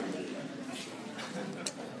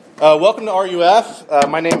Welcome to RUF.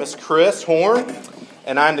 My name is Chris Horn,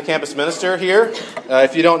 and I'm the campus minister here.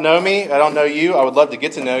 If you don't know me, I don't know you, I would love to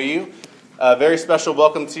get to know you. Very special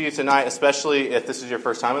welcome to you tonight, especially if this is your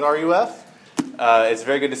first time at RUF. It's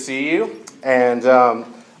very good to see you. And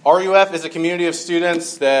RUF is a community of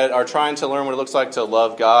students that are trying to learn what it looks like to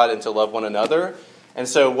love God and to love one another. And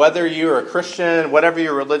so whether you're a Christian, whatever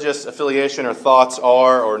your religious affiliation or thoughts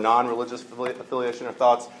are, or non-religious affiliation or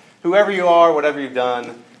thoughts, whoever you are, whatever you've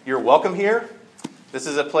done, you're welcome here. This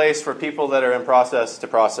is a place for people that are in process to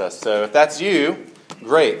process. So if that's you,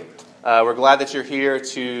 great. We're glad that you're here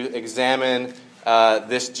to examine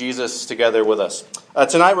this Jesus together with us.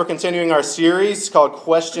 Tonight we're continuing our series called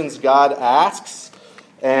Questions God Asks.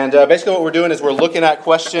 And basically what we're doing is we're looking at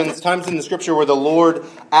questions, times in the Scripture where the Lord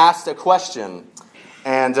asked a question.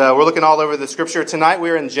 And we're looking all over the Scripture. Tonight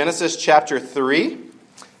we're in Genesis chapter 3.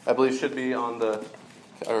 I believe should be on the,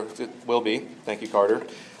 or it will be. Thank you, Carter.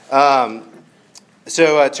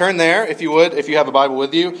 So turn there, if you would, if you have a Bible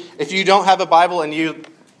with you. If you don't have a Bible and you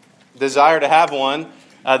desire to have one,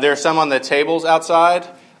 there are some on the tables outside.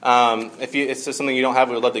 If it's just something you don't have,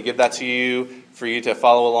 we would love to give that to you for you to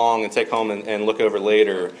follow along and take home and look over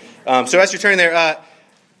later. So as you're turning there,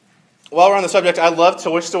 while we're on the subject, I love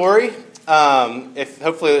Toy Story. If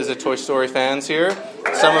hopefully there's a Toy Story fans here.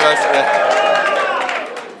 Some of us.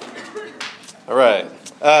 All right.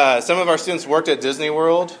 Some of our students worked at Disney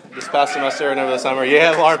World this past semester and over the summer.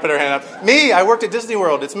 Yeah, Lauren put her hand up. Me, I worked at Disney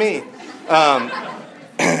World. It's me.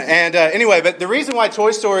 Anyway, but the reason why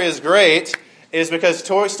Toy Story is great is because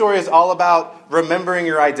Toy Story is all about remembering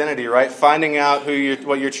your identity, right? Finding out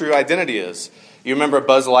what your true identity is. You remember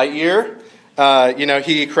Buzz Lightyear?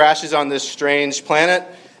 He crashes on this strange planet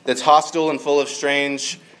that's hostile and full of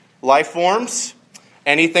strange life forms,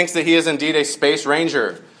 and he thinks that he is indeed a space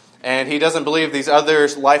ranger. And he doesn't believe these other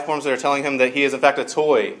life forms that are telling him that he is in fact a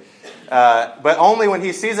toy. But only when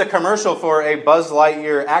he sees a commercial for a Buzz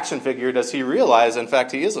Lightyear action figure does he realize, in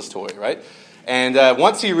fact, he is a toy, right? And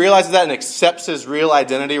once he realizes that and accepts his real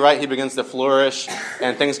identity, right, he begins to flourish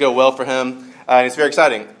and things go well for him. It's very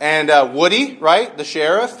exciting. And Woody, right, the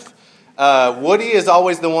sheriff, Woody is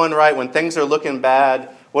always the one, right, when things are looking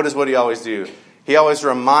bad, what does Woody always do? He always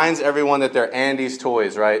reminds everyone that they're Andy's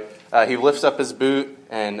toys, right? He lifts up his boot,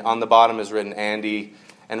 and on the bottom is written Andy,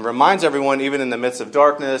 and reminds everyone, even in the midst of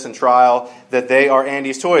darkness and trial, that they are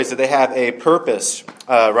Andy's toys, that they have a purpose,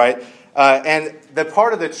 right? And the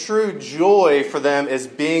part of the true joy for them is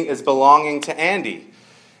belonging to Andy.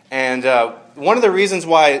 And one of the reasons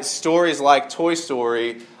why stories like Toy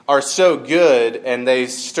Story are so good and they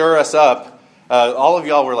stir us up, all of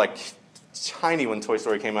y'all were like tiny when Toy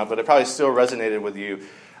Story came out, but it probably still resonated with you,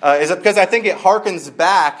 is because I think it harkens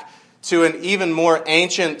back to an even more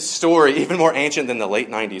ancient story, even more ancient than the late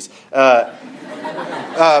 90s,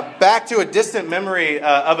 back to a distant memory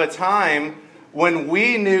of a time when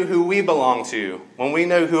we knew who we belonged to, when we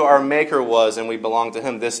knew who our Maker was and we belonged to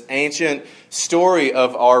Him. This ancient story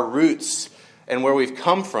of our roots and where we've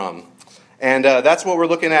come from. And that's what we're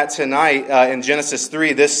looking at tonight in Genesis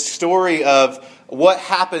 3, this story of what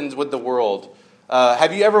happened with the world.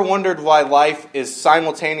 Have you ever wondered why life is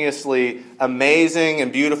simultaneously amazing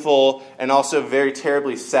and beautiful and also very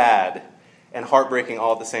terribly sad and heartbreaking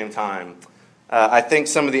all at the same time? I think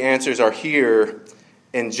some of the answers are here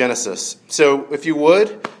in Genesis. So if you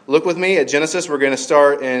would, look with me at Genesis. We're going to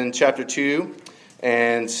start in chapter 2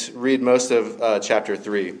 and read most of chapter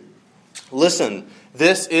 3. Listen,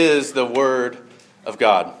 this is the word of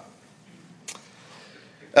God.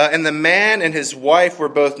 And the man and his wife were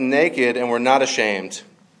both naked and were not ashamed.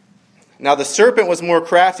 Now the serpent was more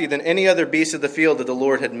crafty than any other beast of the field that the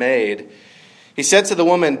Lord had made. He said to the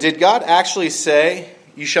woman, "Did God actually say,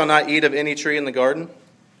 'You shall not eat of any tree in the garden?'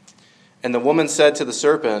 And the woman said to the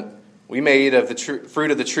serpent, 'We may eat of the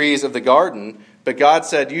fruit of the trees of the garden, but God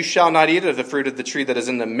said, You shall not eat of the fruit of the tree that is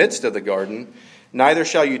in the midst of the garden, neither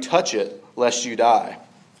shall you touch it, lest you die.'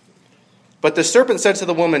 But the serpent said to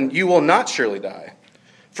the woman, 'You will not surely die.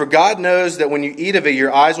 For God knows that when you eat of it,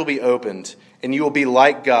 your eyes will be opened, and you will be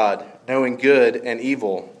like God, knowing good and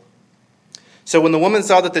evil.' So when the woman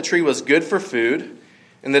saw that the tree was good for food,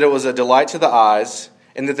 and that it was a delight to the eyes,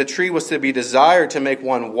 and that the tree was to be desired to make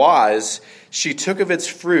one wise, she took of its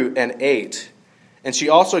fruit and ate. And she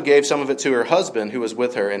also gave some of it to her husband who was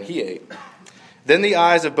with her, and he ate. Then the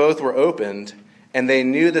eyes of both were opened, and they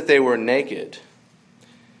knew that they were naked.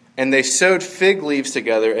 And they sewed fig leaves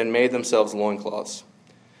together and made themselves loincloths.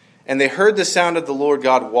 And they heard the sound of the Lord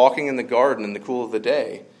God walking in the garden in the cool of the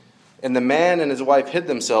day. And the man and his wife hid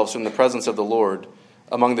themselves from the presence of the Lord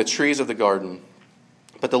among the trees of the garden.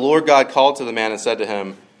 But the Lord God called to the man and said to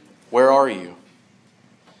him, 'Where are you?'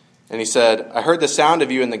 And he said, I heard the sound of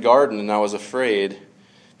you in the garden, and I was afraid,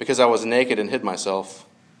 because I was naked and hid myself.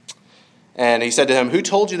 And he said to him, who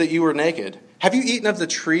told you that you were naked? Have you eaten of the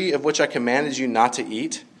tree of which I commanded you not to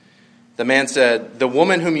eat? The man said, the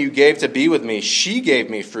woman whom you gave to be with me, she gave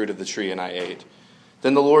me fruit of the tree, and I ate.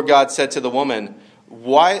 Then the Lord God said to the woman,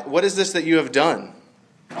 what is this that you have done?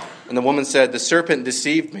 And the woman said, the serpent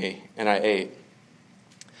deceived me, and I ate.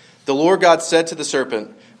 The Lord God said to the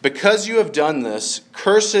serpent, because you have done this,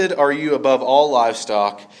 cursed are you above all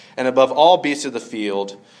livestock, and above all beasts of the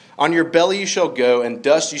field. On your belly you shall go, and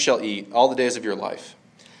dust you shall eat all the days of your life.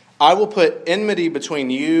 I will put enmity between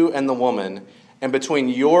you and the woman, and between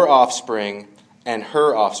your offspring and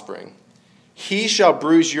her offspring. He shall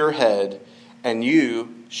bruise your head, and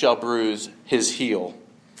you shall bruise his heel.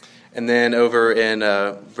 And then over in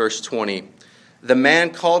verse 20, the man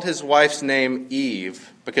called his wife's name Eve,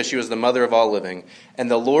 because she was the mother of all living. And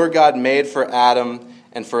the Lord God made for Adam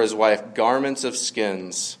and for his wife garments of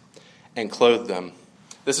skins and clothed them.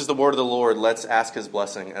 This is the word of the Lord. Let's ask his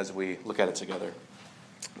blessing as we look at it together.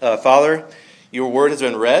 Father, your word has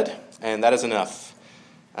been read, and that is enough.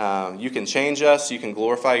 You can change us. You can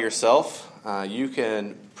glorify yourself. You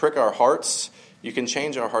can prick our hearts. You can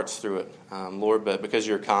change our hearts through it, Lord, but because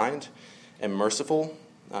you're kind and merciful,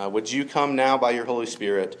 would you come now by your Holy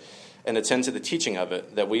Spirit and attend to the teaching of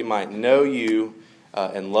it, that we might know you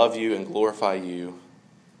and love you and glorify you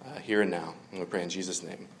here and now. And we pray in Jesus'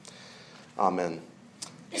 name. Amen.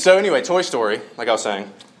 So anyway, Toy Story, like I was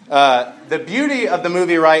saying, the beauty of the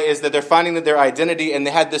movie, right, is that they're finding that their identity, and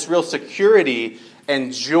they had this real security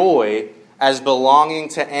and joy as belonging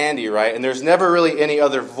to Andy, right? And there's never really any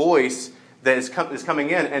other voice that is coming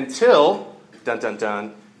in until, dun dun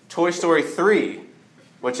dun, Toy Story 3.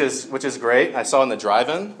 Which is great. I saw in the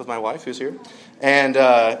drive-in with my wife, who's here, and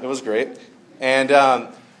it was great.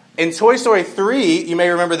 And in Toy Story 3, you may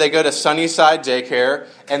remember they go to Sunnyside Daycare,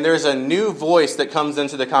 and there's a new voice that comes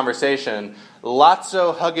into the conversation,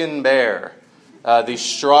 Lotso Huggin' Bear, the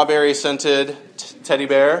strawberry-scented teddy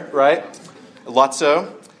bear, right?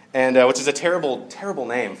 Lotso, and which is a terrible, terrible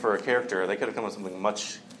name for a character. They could have come up with something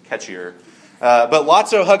much catchier. But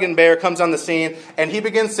Lotso Huggin' Bear comes on the scene, and he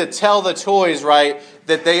begins to tell the toys, right,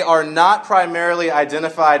 that they are not primarily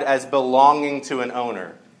identified as belonging to an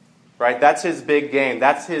owner, right? That's his big game.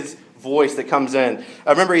 That's his voice that comes in.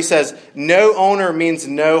 Remember, he says, no owner means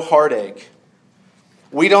no heartache.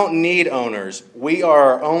 We don't need owners. We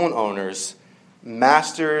are our own owners,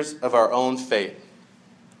 masters of our own fate.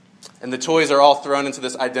 And the toys are all thrown into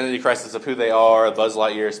this identity crisis of who they are. Buzz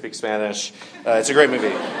Lightyear speaks Spanish. It's a great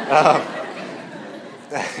movie.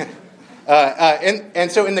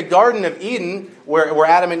 And so in the Garden of Eden, where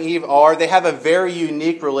Adam and Eve are, they have a very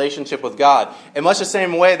unique relationship with God. In much the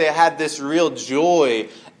same way, they had this real joy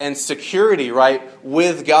and security, right,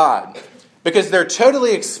 with God. Because they're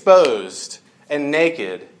totally exposed and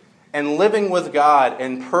naked and living with God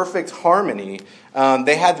in perfect harmony.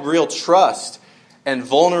 They had real trust and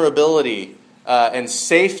vulnerability and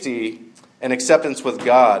safety and acceptance with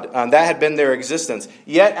God. That had been their existence.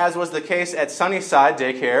 Yet, as was the case at Sunnyside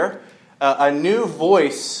Daycare, a new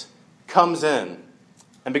voice comes in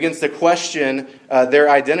and begins to question their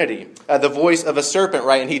identity. The voice of a serpent,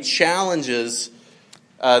 right? And he challenges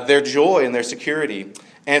their joy and their security.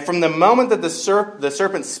 And from the moment that the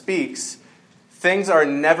serpent speaks, things are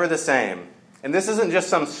never the same. And this isn't just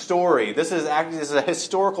some story. This is a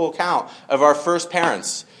historical account of our first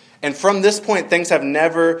parents. And from this point, things have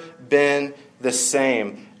never been the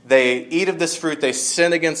same. They eat of this fruit, they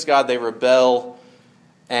sin against God, they rebel,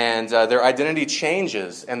 and their identity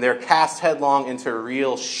changes, and they're cast headlong into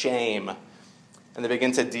real shame. And they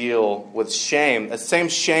begin to deal with shame, the same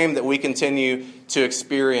shame that we continue to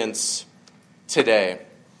experience today.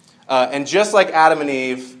 And just like Adam and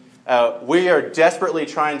Eve, we are desperately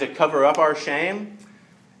trying to cover up our shame,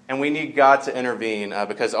 and we need God to intervene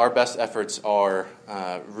because our best efforts are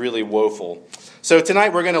really woeful. So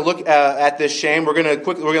tonight we're going to look at this shame. We're going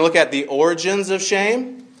to look at the origins of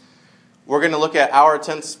shame. We're going to look at our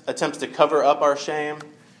attempts to cover up our shame,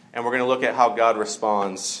 and we're going to look at how God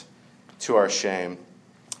responds to our shame.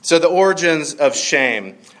 So the origins of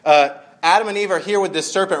shame. Adam and Eve are here with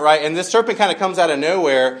this serpent, right? And this serpent kind of comes out of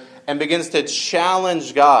nowhere and begins to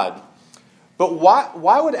challenge God. But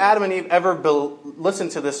why would Adam and Eve ever listen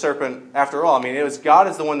to this serpent after all? I mean, God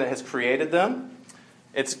is the one that has created them.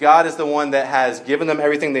 God is the one that has given them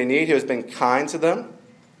everything they need. He has been kind to them.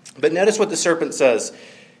 But notice what the serpent says.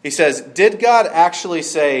 He says, did God actually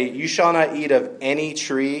say, you shall not eat of any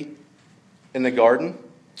tree in the garden?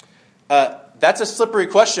 That's a slippery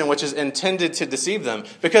question which is intended to deceive them.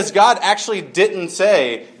 Because God actually didn't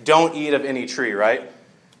say, don't eat of any tree, right?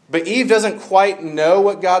 But Eve doesn't quite know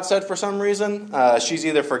what God said for some reason. She's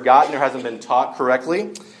either forgotten or hasn't been taught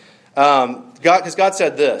correctly. Because God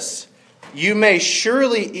said this, "You may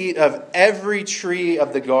surely eat of every tree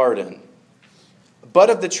of the garden, but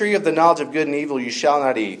of the tree of the knowledge of good and evil you shall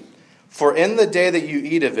not eat. For in the day that you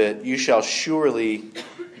eat of it, you shall surely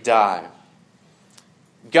die."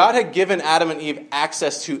 God had given Adam and Eve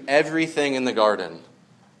access to everything in the garden.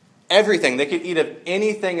 Everything. They could eat of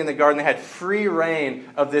anything in the garden. They had free reign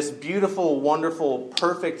of this beautiful, wonderful,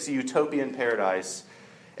 perfect utopian paradise.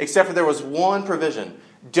 Except for there was one provision.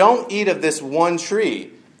 Don't eat of this one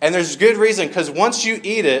tree. And there's good reason, because once you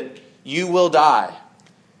eat it, you will die.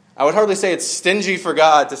 I would hardly say it's stingy for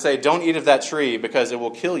God to say, don't eat of that tree because it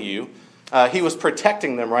will kill you. He was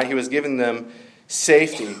protecting them, right? He was giving them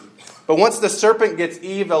safety. But once the serpent gets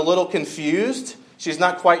Eve a little confused, she's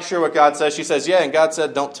not quite sure what God says. She says, yeah, and God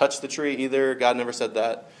said, don't touch the tree either. God never said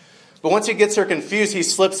that. But once he gets her confused, he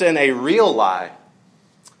slips in a real lie.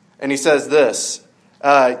 And he says this,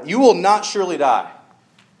 you will not surely die.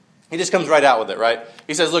 He just comes right out with it, right?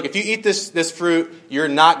 He says, look, if you eat this fruit, you're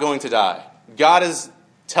not going to die. God is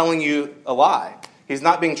telling you a lie. He's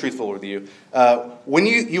not being truthful with you. When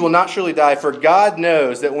you will not surely die, for God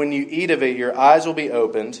knows that when you eat of it, your eyes will be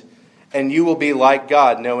opened, and you will be like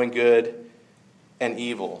God, knowing good and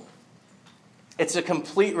evil. It's a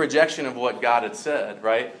complete rejection of what God had said,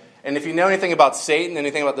 right? And if you know anything about Satan,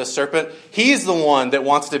 anything about the serpent, he's the one that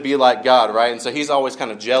wants to be like God, right? And so he's always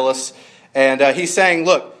kind of jealous. And he's saying,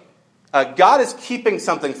 look, God is keeping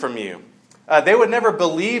something from you. They would never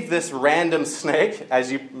believe this random snake,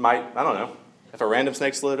 as you might, I don't know. If a random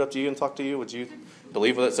snake slid up to you and talked to you, would you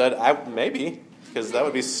believe what it said? Maybe, because that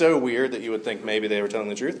would be so weird that you would think maybe they were telling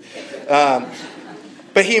the truth.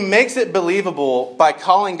 But he makes it believable by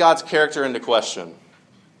calling God's character into question.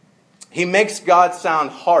 He makes God sound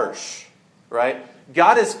harsh, right?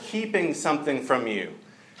 God is keeping something from you.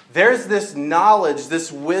 There's this knowledge,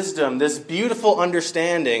 this wisdom, this beautiful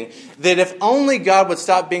understanding that if only God would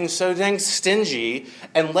stop being so dang stingy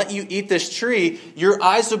and let you eat this tree, your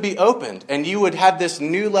eyes would be opened and you would have this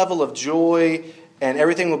new level of joy and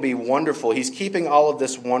everything would be wonderful. He's keeping all of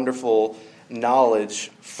this wonderful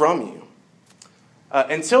knowledge from you.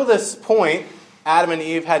 Until this point, Adam and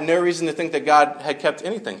Eve had no reason to think that God had kept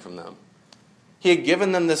anything from them. He had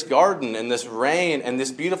given them this garden and this rain and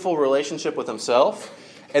this beautiful relationship with himself.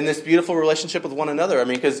 And this beautiful relationship with one another. I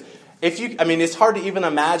mean, because it's hard to even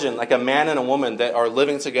imagine like a man and a woman that are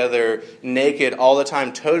living together naked all the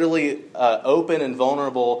time, totally open and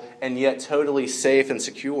vulnerable, and yet totally safe and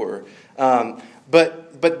secure.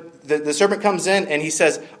 But the serpent comes in and he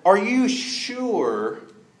says, "Are you sure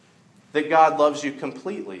that God loves you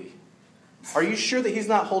completely? Are you sure that he's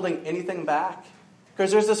not holding anything back?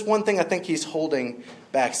 Because there's this one thing I think he's holding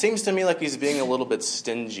back. Seems to me like he's being a little bit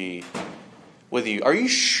stingy with you. Are you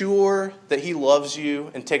sure that he loves you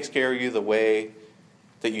and takes care of you the way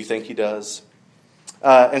that you think he does?"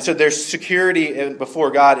 And so their security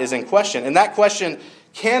before God is in question. And that question,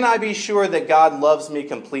 can I be sure that God loves me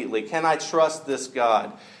completely? Can I trust this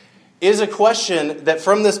God? Is a question that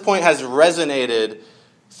from this point has resonated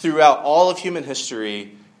throughout all of human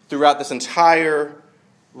history, throughout this entire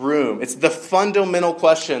room. It's the fundamental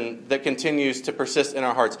question that continues to persist in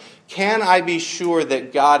our hearts. Can I be sure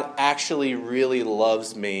that God actually really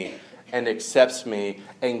loves me and accepts me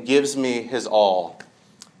and gives me his all?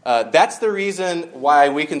 That's the reason why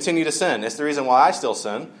we continue to sin. It's the reason why I still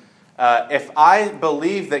sin. If I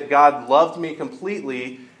believe that God loved me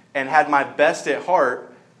completely and had my best at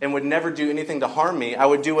heart and would never do anything to harm me, I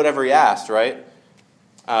would do whatever he asked, right?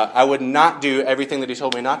 I would not do everything that he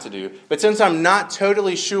told me not to do. But since I'm not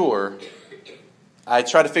totally sure, I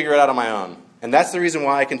try to figure it out on my own. And that's the reason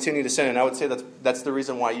why I continue to sin. And I would say that's the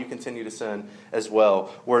reason why you continue to sin as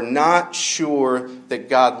well. We're not sure that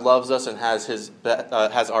God loves us and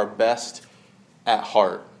has our best at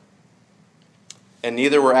heart. And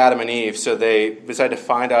neither were Adam and Eve, so they decided to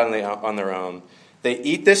find out on their own. They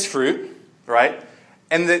eat this fruit, right?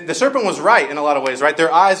 And the serpent was right in a lot of ways, right?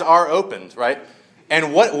 Their eyes are opened, right?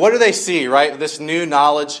 And what do they see, right? This new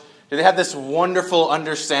knowledge. Do they have this wonderful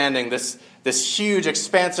understanding, this huge,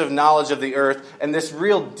 expansive knowledge of the earth, and this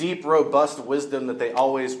real deep, robust wisdom that they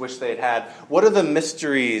always wish they had had? What are the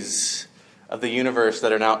mysteries of the universe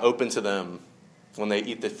that are now open to them when they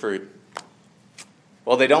eat the fruit?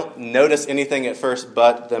 Well, they don't notice anything at first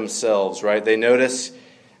but themselves, right? They notice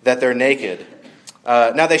that they're naked.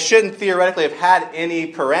 Now, they shouldn't theoretically have had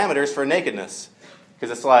any parameters for nakedness.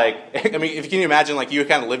 Because it's like, I mean, if you can imagine, like, you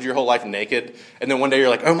kind of lived your whole life naked, and then one day you're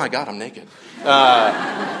like, oh my God, I'm naked.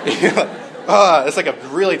 It's like a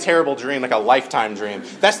really terrible dream, like a lifetime dream.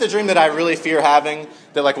 That's the dream that I really fear having,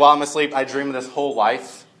 that like while I'm asleep, I dream of this whole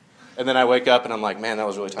life. And then I wake up and I'm like, man, that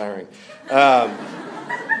was really tiring.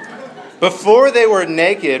 Before they were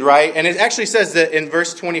naked, right? And it actually says that in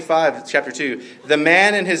verse 25, chapter 2, the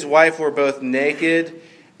man and his wife were both naked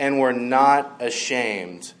and were not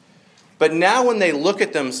ashamed. But now when they look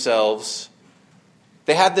at themselves,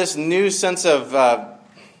 they have this new sense of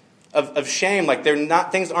shame. Like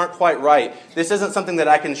things aren't quite right. This isn't something that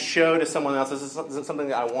I can show to someone else. This isn't something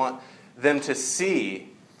that I want them to see.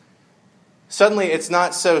 Suddenly, it's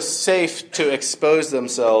not so safe to expose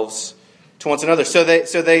themselves to one another. So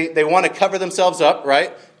they want to cover themselves up,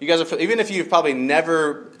 right? You guys even if you've probably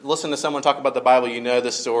never listened to someone talk about the Bible, you know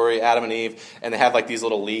the story, Adam and Eve, and they have like these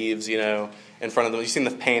little leaves, in front of them. You've seen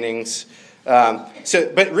the paintings.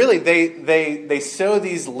 But really, they sew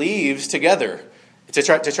these leaves together to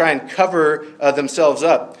try and cover themselves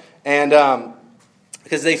up, and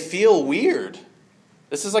because they feel weird.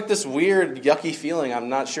 This is like this weird, yucky feeling. I'm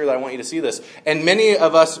not sure that I want you to see this. And many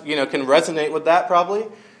of us, can resonate with that probably.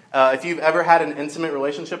 If you've ever had an intimate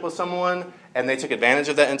relationship with someone and they took advantage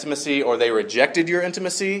of that intimacy or they rejected your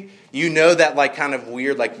intimacy, you know that like kind of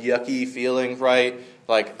weird, like yucky feeling, right?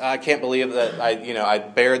 Like, I can't believe that I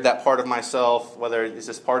bared that part of myself, whether it's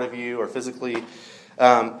just part of you or physically.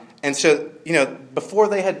 And so, before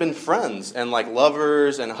they had been friends and like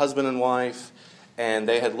lovers and husband and wife, and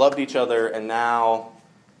they had loved each other, and now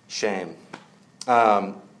shame.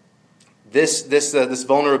 This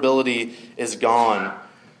vulnerability is gone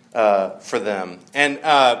for them. And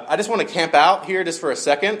I just want to camp out here just for a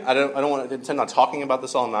second. I don't want to intend on talking about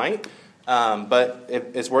this all night, but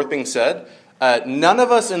it's worth being said. None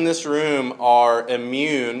of us in this room are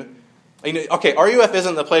immune. Okay, RUF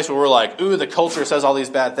isn't the place where we're like, ooh, the culture says all these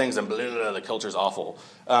bad things and blah, blah, blah, the culture's awful.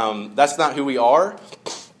 That's not who we are.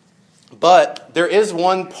 But there is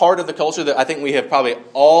one part of the culture that I think we have probably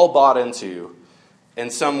all bought into in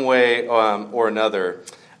some way or another.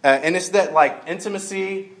 And it's that like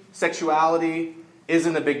intimacy, sexuality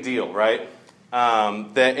isn't a big deal, right?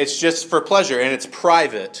 That it's just for pleasure and it's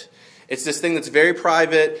private. It's this thing that's very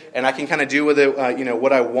private and I can kind of do with it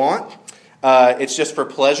what I want. It's just for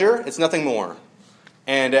pleasure. It's nothing more.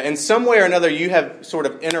 And in some way or another, you have sort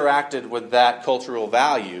of interacted with that cultural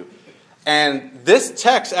value. And this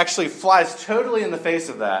text actually flies totally in the face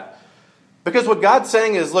of that. Because what God's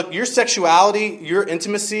saying is, look, your sexuality, your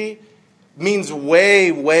intimacy means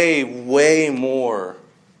way, way, way more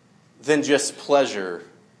than just pleasure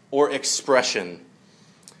or expression.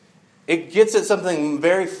 It gets at something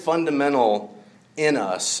very fundamental in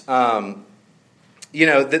us. The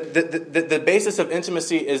basis of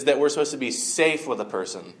intimacy is that we're supposed to be safe with a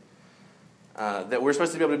person. That we're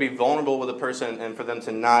supposed to be able to be vulnerable with a person and for them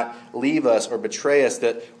to not leave us or betray us.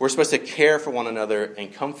 That we're supposed to care for one another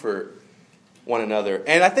and comfort one another.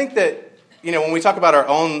 And I think that, when we talk about our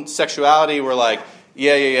own sexuality, we're like,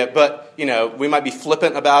 yeah, but, we might be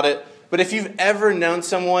flippant about it. But if you've ever known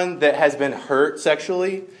someone that has been hurt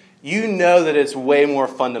sexually, you know that it's way more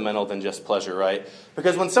fundamental than just pleasure, right?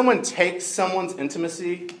 Because when someone takes someone's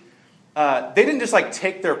intimacy, they didn't just like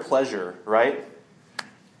take their pleasure, right?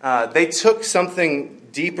 They took something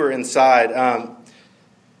deeper inside.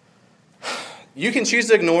 You can choose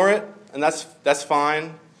to ignore it, and that's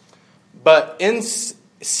fine. But in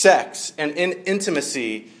sex and in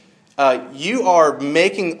intimacy, you are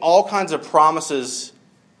making all kinds of promises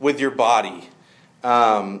with your body.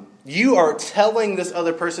 You are telling this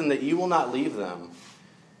other person that you will not leave them.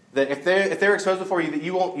 That if they're exposed before you, that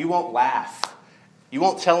you won't laugh. You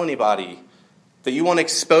won't tell anybody. That you won't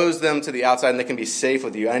expose them to the outside and they can be safe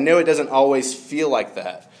with you. I know it doesn't always feel like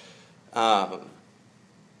that.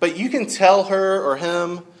 But you can tell her or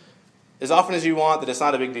him as often as you want that it's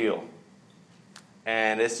not a big deal.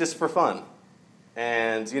 And it's just for fun.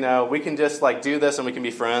 And, we can just like do this and we can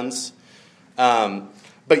be friends.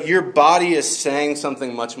 But your body is saying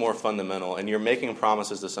something much more fundamental. And you're making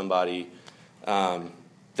promises to somebody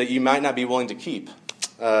that you might not be willing to keep.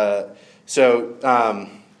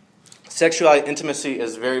 Sexuality, intimacy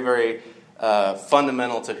is very, very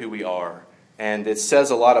fundamental to who we are. And it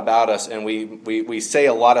says a lot about us, and we say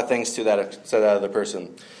a lot of things to that other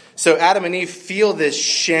person. So Adam and Eve feel this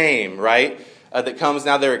shame, right, that comes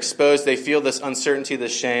now they're exposed. They feel this uncertainty,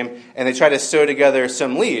 this shame, and they try to sew together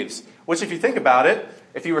some leaves, which if you think about it,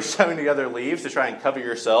 if you were sewing together leaves to try and cover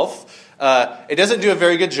yourself, it doesn't do a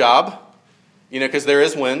very good job, because there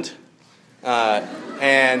is wind.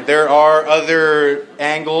 And there are other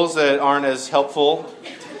angles that aren't as helpful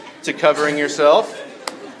to covering yourself.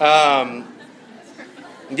 Like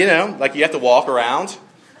you have to walk around.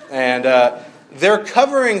 And their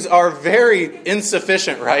coverings are very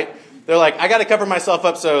insufficient, right? They're like, I got to cover myself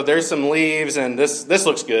up, so there's some leaves, and this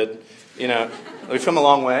looks good. We've come a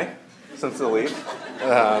long way since the leaf,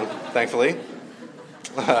 thankfully.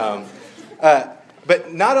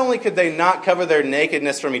 But not only could they not cover their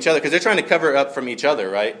nakedness from each other, because they're trying to cover it up from each other,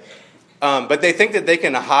 right? But they think that they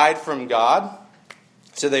can hide from God,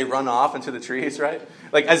 so they run off into the trees, right?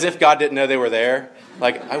 Like as if God didn't know they were there.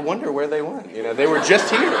 Like, I wonder where they went. They were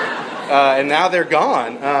just here, and now they're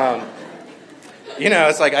gone.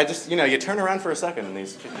 It's like you turn around for a second, and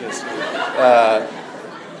these kids.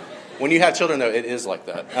 When you have children, though, it is like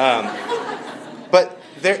that. But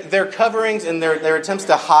their coverings and their attempts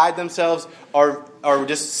to hide themselves are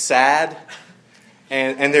just sad,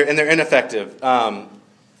 and they're ineffective.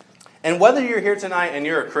 And whether you're here tonight and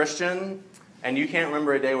you're a Christian and you can't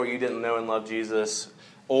remember a day where you didn't know and love Jesus,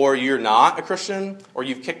 or you're not a Christian, or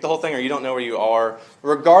you've kicked the whole thing, or you don't know where you are,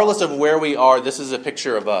 regardless of where we are, this is a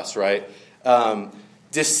picture of us, right?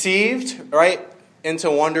 Deceived, right,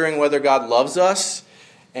 into wondering whether God loves us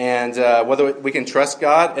and whether we can trust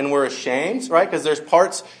God, and we're ashamed, right? Because there's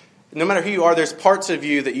parts, no matter who you are, there's parts of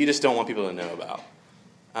you that you just don't want people to know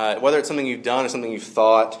about. Whether it's something you've done or something you've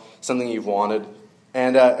thought, something you've wanted.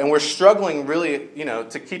 And we're struggling really,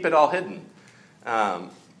 to keep it all hidden.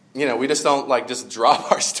 We just don't just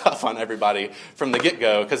drop our stuff on everybody from the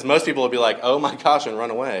get-go, because most people will be like, oh my gosh, and run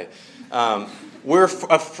away. We're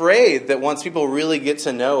afraid that once people really get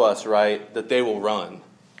to know us, right, that they will run,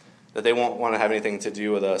 that they won't want to have anything to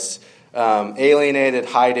do with us. Alienated,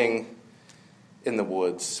 hiding in the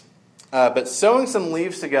woods. But sewing some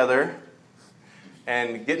leaves together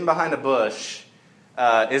and getting behind a bush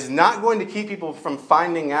is not going to keep people from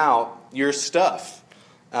finding out your stuff.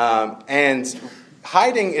 And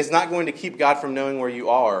hiding is not going to keep God from knowing where you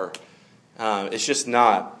are. It's just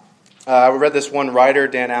not. I read this one writer,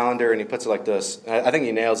 Dan Allender, and he puts it like this. I think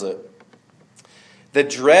he nails it. The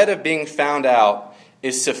dread of being found out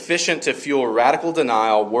is sufficient to fuel radical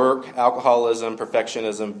denial, work, alcoholism,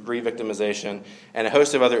 perfectionism, re-victimization, and a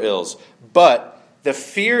host of other ills. But the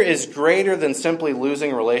fear is greater than simply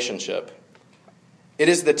losing a relationship. It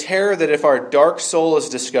is the terror that if our dark soul is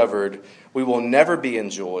discovered, we will never be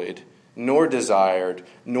enjoyed, nor desired,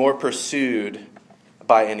 nor pursued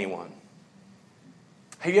by anyone.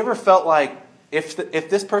 Have you ever felt like if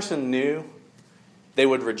this person knew, they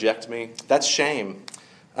would reject me? That's shame.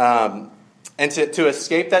 And to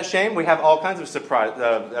escape that shame, we have all kinds of surprises. We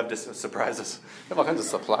have all kinds of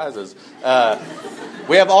surprises.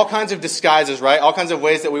 We have all kinds of disguises, right? All kinds of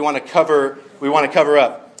ways that we want to cover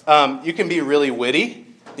up. You can be really witty.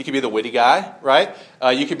 You could be the witty guy, right?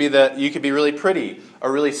 You could be really pretty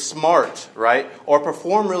or really smart, right? Or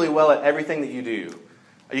perform really well at everything that you do.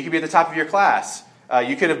 You could be at the top of your class.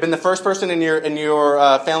 You could have been the first person in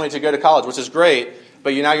your family to go to college, which is great.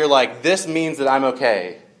 But now you're like, this means that I'm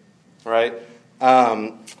okay, right?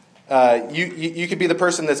 You could be the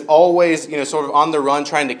person that's always sort of on the run,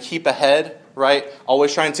 trying to keep ahead, right?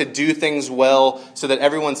 Always trying to do things well so that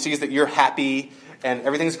everyone sees that you're happy and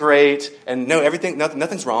everything's great, and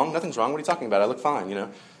nothing's wrong. Nothing's wrong. What are you talking about? I look fine.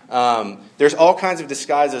 There's all kinds of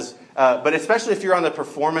disguises, but especially if you're on the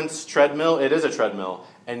performance treadmill, it is a treadmill,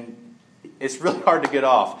 and it's really hard to get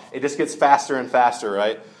off. It just gets faster and faster,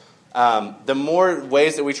 right? The more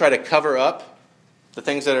ways that we try to cover up the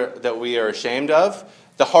things that we are ashamed of,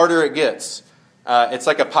 the harder it gets. It's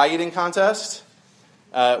like a pie eating contest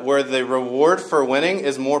where the reward for winning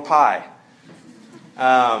is more pie.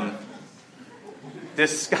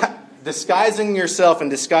 Disguising yourself and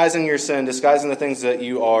disguising your sin, disguising the things that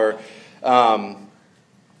you are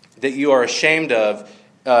ashamed of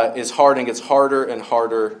is hard, and gets harder and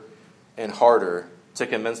harder and harder to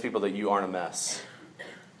convince people that you aren't a mess.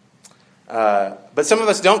 But some of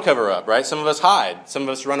us don't cover up, right? Some of us hide. Some of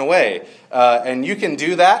us run away. And you can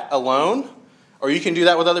do that alone, or you can do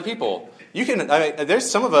that with other people. There's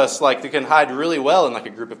some of us that can hide really well in a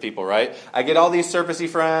group of people, right? I get all these surfacey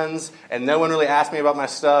friends, and no one really asks me about my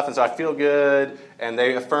stuff, and so I feel good, and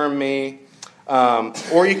they affirm me.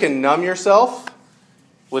 Or you can numb yourself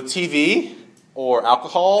with TV, or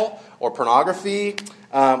alcohol, or pornography,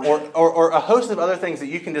 or a host of other things that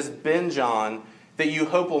you can just binge on that you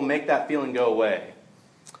hope will make that feeling go away.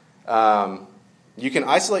 You can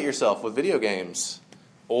isolate yourself with video games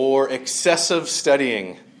or excessive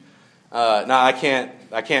studying. Now, I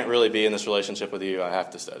can't really be in this relationship with you. I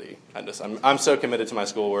have to study. I'm so committed to my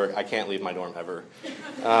schoolwork, I can't leave my dorm ever.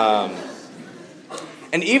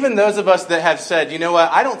 And even those of us that have said, you know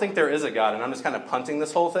what, I don't think there is a God, and I'm just kind of punting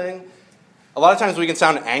this whole thing. A lot of times we can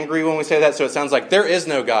sound angry when we say that, so it sounds like there is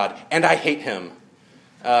no God, and I hate him.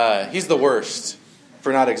 He's the worst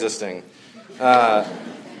for not existing.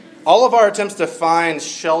 All of our attempts to find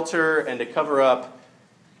shelter and to cover up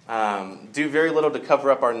do very little to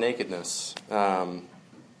cover up our nakedness. And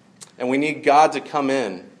we need God to come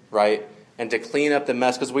in, right, and to clean up the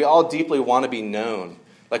mess, because we all deeply want to be known.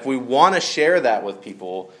 Like, we want to share that with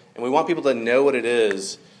people, and we want people to know what it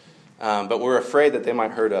is, but we're afraid that they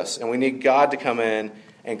might hurt us. And we need God to come in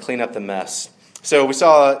and clean up the mess. So we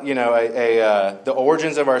saw, the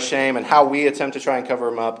origins of our shame and how we attempt to try and cover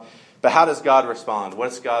them up. But how does God respond?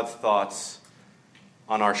 What's God's thoughts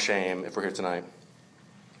on our shame if we're here tonight?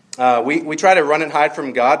 We try to run and hide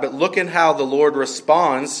from God, but look at how the Lord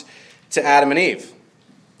responds to Adam and Eve.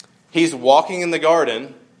 He's walking in the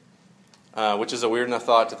garden, which is a weird enough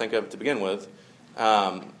thought to think of to begin with.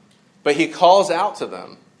 But he calls out to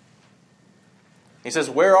them. He says,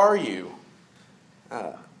 "Where are you?"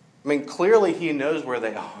 Clearly he knows where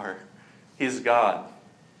they are. He's God.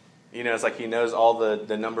 It's like he knows all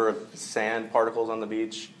the number of sand particles on the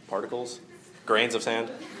beach. Grains of sand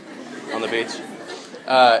on the beach.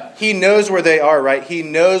 He knows where they are, right? He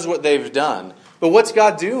knows what they've done. But what's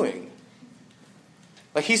God doing?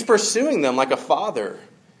 Like, he's pursuing them like a father.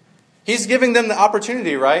 He's giving them the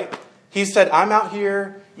opportunity, right? He said, "I'm out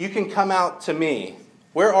here. You can come out to me.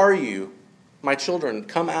 Where are you, my children?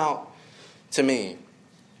 Come out to me."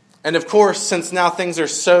 And of course, since now things are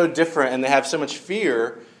so different and they have so much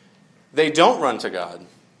fear, they don't run to God.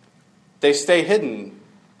 They stay hidden,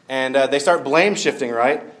 and they start blame shifting,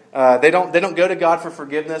 right? They don't go to God for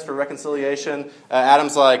forgiveness, for reconciliation.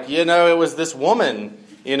 Adam's like, it was this woman,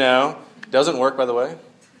 Doesn't work, by the way.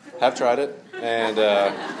 Have tried it, and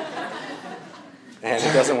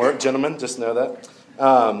it doesn't work. Gentlemen, just know that.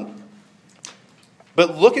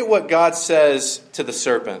 But look at what God says to the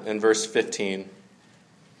serpent in verse 15.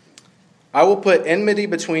 "I will put enmity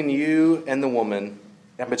between you and the woman,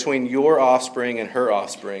 and between your offspring and her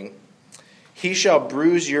offspring. He shall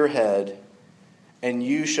bruise your head, and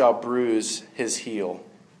you shall bruise his heel."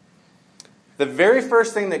 The very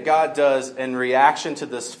first thing that God does in reaction to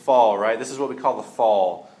this fall, right? This is what we call the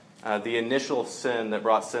fall, the initial sin that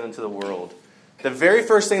brought sin into the world. The very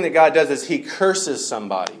first thing that God does is he curses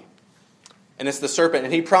somebody. And it's the serpent.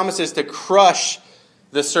 And he promises to crush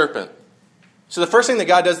the serpent. So the first thing that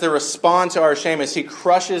God does to respond to our shame is he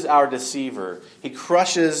crushes our deceiver. He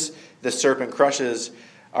crushes the serpent, crushes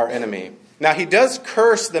our enemy. Now, he does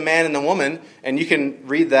curse the man and the woman, and you can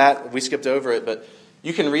read that. We skipped over it, but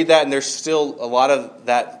you can read that, and there's still a lot of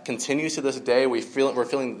that continues to this day. We're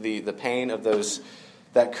feeling the pain of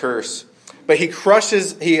that curse. But he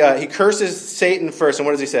curses Satan first, and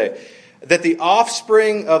what does he say? That the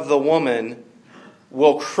offspring of the woman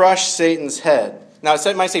will crush Satan's head. Now,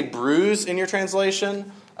 it might say bruise in your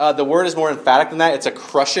translation. The word is more emphatic than that. It's a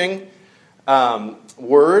crushing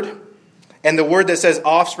word. And the word that says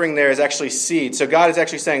offspring there is actually seed. So God is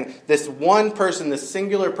actually saying this one person, this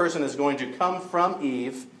singular person, is going to come from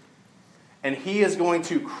Eve, and he is going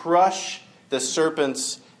to crush the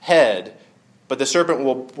serpent's head, but the serpent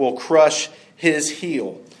will crush his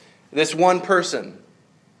heel. This one person,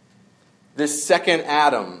 this second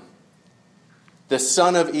Adam, the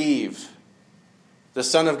son of Eve, the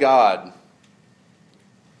Son of God,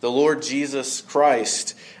 the Lord Jesus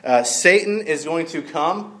Christ. Satan is going to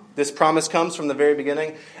come, this promise comes from the very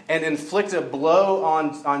beginning, and inflict a blow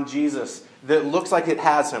on Jesus that looks like it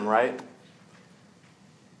has him, right?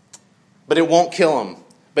 But it won't kill him.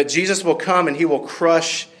 But Jesus will come and he will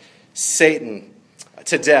crush Satan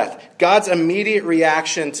to death. God's immediate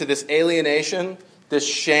reaction to this alienation, this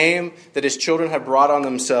shame that his children have brought on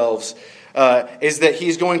themselves, is that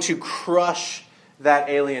he's going to crush that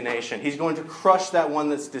alienation. He's going to crush that one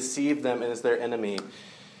that's deceived them and is their enemy.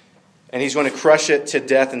 And he's going to crush it to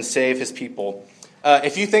death and save his people.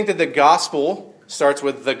 If you think that the gospel starts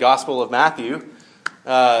with the Gospel of Matthew,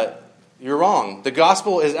 you're wrong. The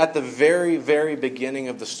gospel is at the very, very beginning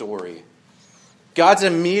of the story. God's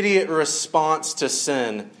immediate response to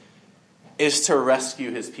sin is to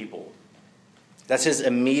rescue his people. That's his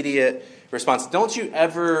immediate response. Don't you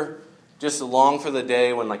ever just long for the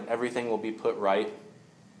day when everything will be put right?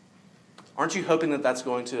 Aren't you hoping that that's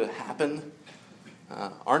going to happen?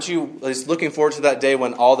 Aren't you at least looking forward to that day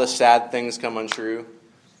when all the sad things come untrue?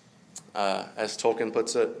 As Tolkien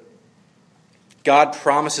puts it. God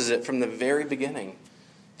promises it from the very beginning.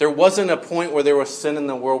 There wasn't a point where there was sin in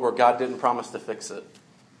the world where God didn't promise to fix it.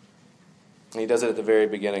 And he does it at the very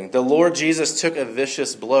beginning. The Lord Jesus took a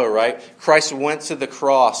vicious blow, right? Christ went to the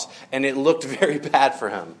cross, and it looked very bad for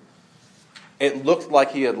him. It looked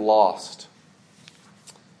like he had lost.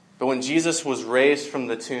 But when Jesus was raised from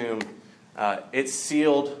the tomb, it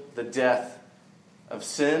sealed the death of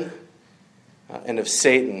sin and of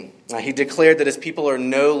Satan. He declared that his people are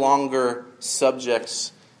no longer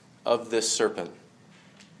subjects of this serpent.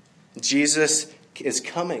 Jesus is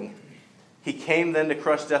coming. He came then to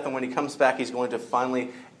crush death, and when he comes back, he's going to finally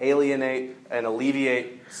alienate and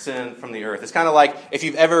alleviate sin from the earth. It's kind of like if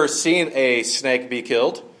you've ever seen a snake be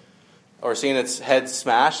killed or seen its head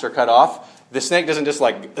smashed or cut off, the snake doesn't just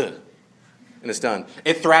like, ugh, and it's done.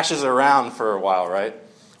 It thrashes around for a while, right?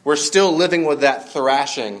 We're still living with that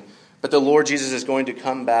thrashing, but the Lord Jesus is going to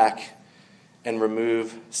come back and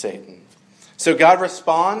remove Satan. So God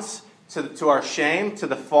responds to our shame, to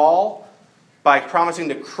the fall, by promising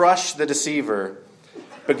to crush the deceiver.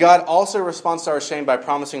 But God also responds to our shame by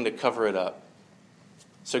promising to cover it up.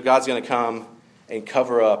 So God's going to come and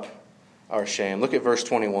cover up our shame. Look at verse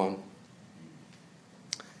 21.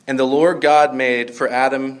 And the Lord God made for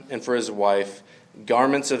Adam and for his wife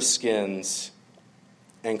garments of skins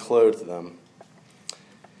and clothed them.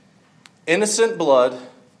 Innocent blood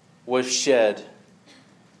was shed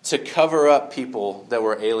to cover up people that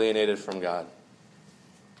were alienated from God,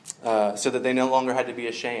 so that they no longer had to be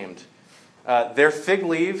ashamed. Their fig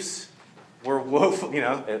leaves were woeful,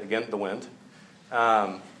 again, the wind.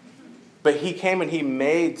 But he came and he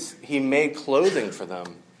made clothing for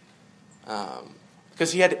them.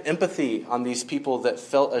 Because he had empathy on these people that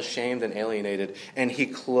felt ashamed and alienated, and he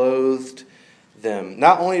clothed them.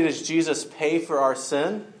 Not only does Jesus pay for our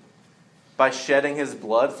sin by shedding his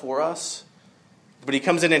blood for us, but he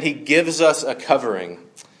comes in and he gives us a covering.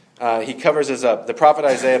 He covers us up. The prophet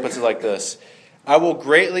Isaiah puts it like this: I will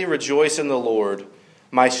greatly rejoice in the Lord.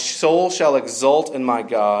 My soul shall exult in my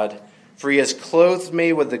God, for he has clothed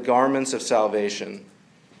me with the garments of salvation.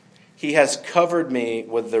 He has covered me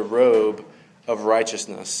with the robe of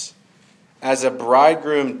righteousness. As a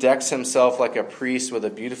bridegroom decks himself like a priest with a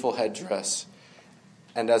beautiful headdress,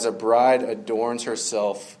 and as a bride adorns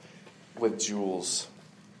herself with jewels.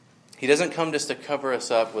 He doesn't come just to cover us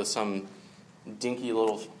up with some dinky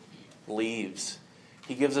little leaves.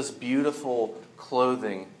 He gives us beautiful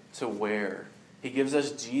clothing to wear. He gives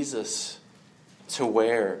us Jesus to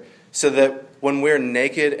wear, so that when we're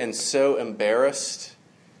naked and so embarrassed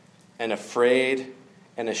and afraid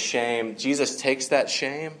and ashamed, Jesus takes that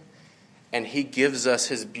shame and he gives us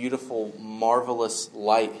his beautiful, marvelous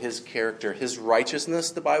light, his character, his righteousness,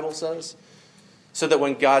 the Bible says, so that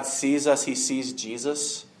when God sees us, he sees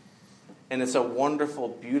Jesus. And it's a wonderful,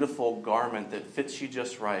 beautiful garment that fits you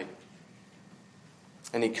just right.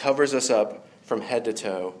 And he covers us up from head to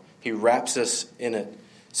toe. He wraps us in it.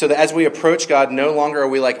 So that as we approach God, no longer are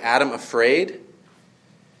we like Adam afraid,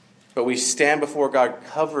 but we stand before God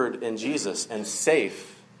covered in Jesus and safe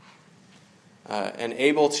and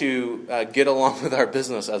able to get along with our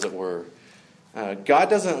business, as it were. God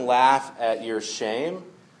doesn't laugh at your shame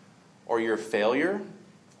or your failure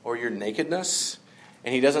or your nakedness.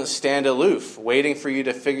 And he doesn't stand aloof, waiting for you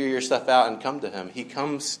to figure your stuff out and come to him. He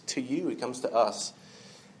comes to you. He comes to us.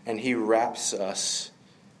 And he wraps us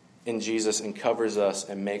in Jesus and covers us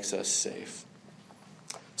and makes us safe.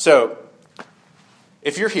 So,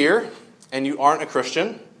 if you're here and you aren't a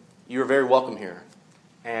Christian, you are very welcome here.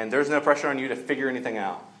 And there's no pressure on you to figure anything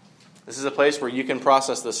out. This is a place where you can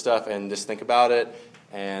process this stuff and just think about it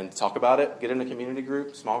and talk about it. Get in a community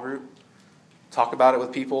group, small group. Talk about it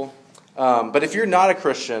with people. But if you're not a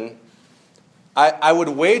Christian, I would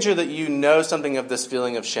wager that you know something of this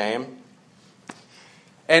feeling of shame.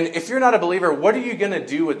 And if you're not a believer, what are you going to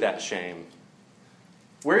do with that shame?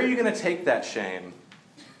 Where are you going to take that shame?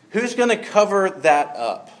 Who's going to cover that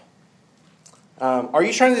up? Are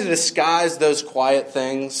you trying to disguise those quiet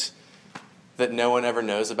things that no one ever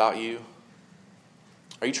knows about you?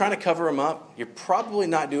 Are you trying to cover them up? You're probably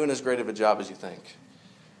not doing as great of a job as you think.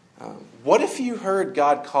 What if you heard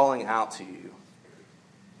God calling out to you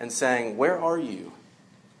and saying, "Where are you?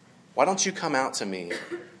 Why don't you come out to me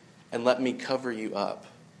and let me cover you up?"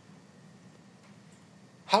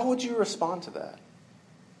 How would you respond to that?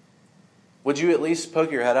 Would you at least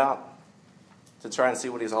poke your head out to try and see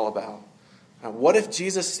what he's all about? What if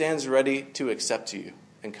Jesus stands ready to accept you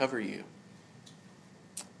and cover you?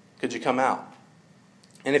 Could you come out?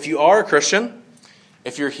 And if you are a Christian,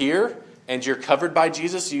 if you're here and you're covered by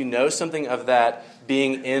Jesus, you know something of that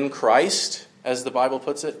being in Christ, as the Bible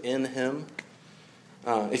puts it, in him.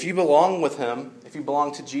 If you belong with him, if you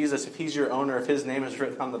belong to Jesus, if he's your owner, if his name is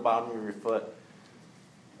written on the bottom of your foot,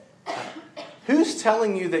 who's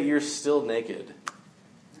telling you that you're still naked?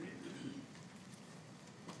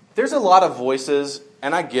 There's a lot of voices,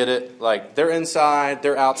 and I get it, like they're inside,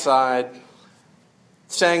 they're outside,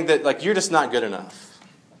 saying that like you're just not good enough.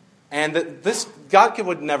 And that this God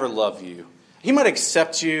would never love you. He might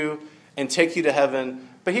accept you and take you to heaven,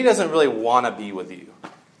 but he doesn't really want to be with you.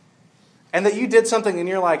 And that you did something and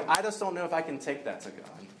you're like, I just don't know if I can take that to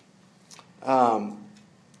God.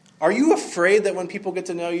 Are you afraid that when people get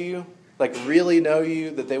to know you, like really know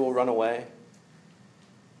you, that they will run away?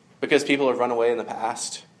 Because people have run away in the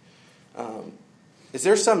past? Is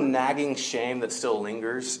there some nagging shame that still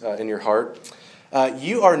lingers in your heart?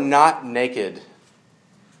 You are not naked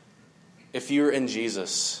if you're in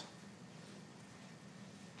Jesus.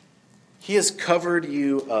 He has covered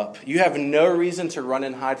you up. You have no reason to run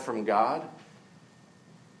and hide from God.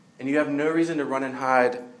 And you have no reason to run and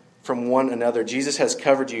hide from one another. Jesus has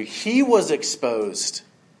covered you. He was exposed.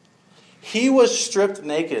 He was stripped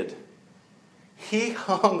naked. He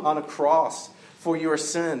hung on a cross for your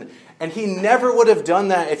sin. And he never would have done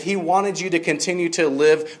that if he wanted you to continue to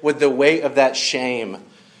live with the weight of that shame.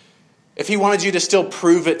 If he wanted you to still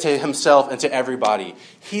prove it to himself and to everybody.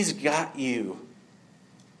 He's got you.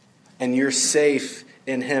 And you're safe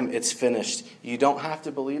in him. It's finished. You don't have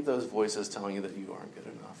to believe those voices telling you that you aren't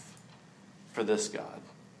good enough for this God.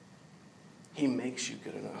 He makes you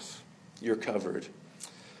good enough. You're covered.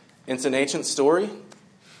 It's an ancient story.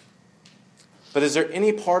 But is there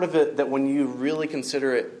any part of it that when you really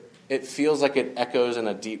consider it, it feels like it echoes in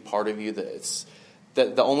a deep part of you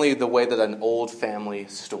that only the way that an old family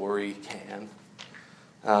story can?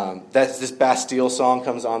 This Bastille song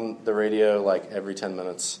comes on the radio like every 10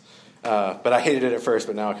 minutes. But I hated it at first,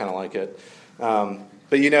 but now I kind of like it.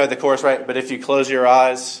 But you know the chorus, right? But if you close your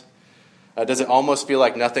eyes, does it almost feel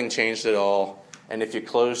like nothing changed at all? And if you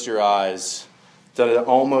closed your eyes, does it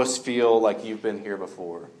almost feel like you've been here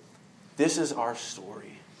before? This is our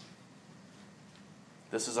story.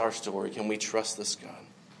 This is our story. Can we trust this God?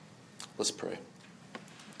 Let's pray.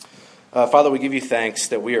 Father, we give you thanks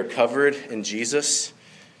that we are covered in Jesus.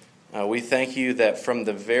 We thank you that from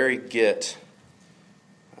the very get,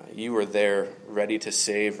 you were there ready to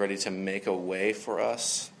save, ready to make a way for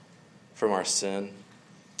us from our sin.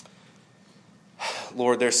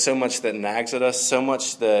 Lord, there's so much that nags at us, so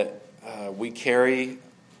much that we carry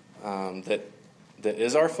that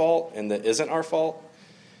is our fault and that isn't our fault.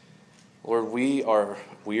 Lord, we are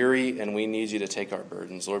weary and we need you to take our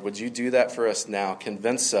burdens. Lord, would you do that for us now?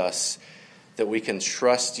 Convince us that we can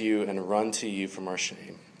trust you and run to you from our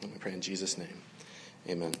shame. And we pray in Jesus' name.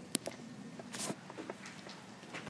 Amen.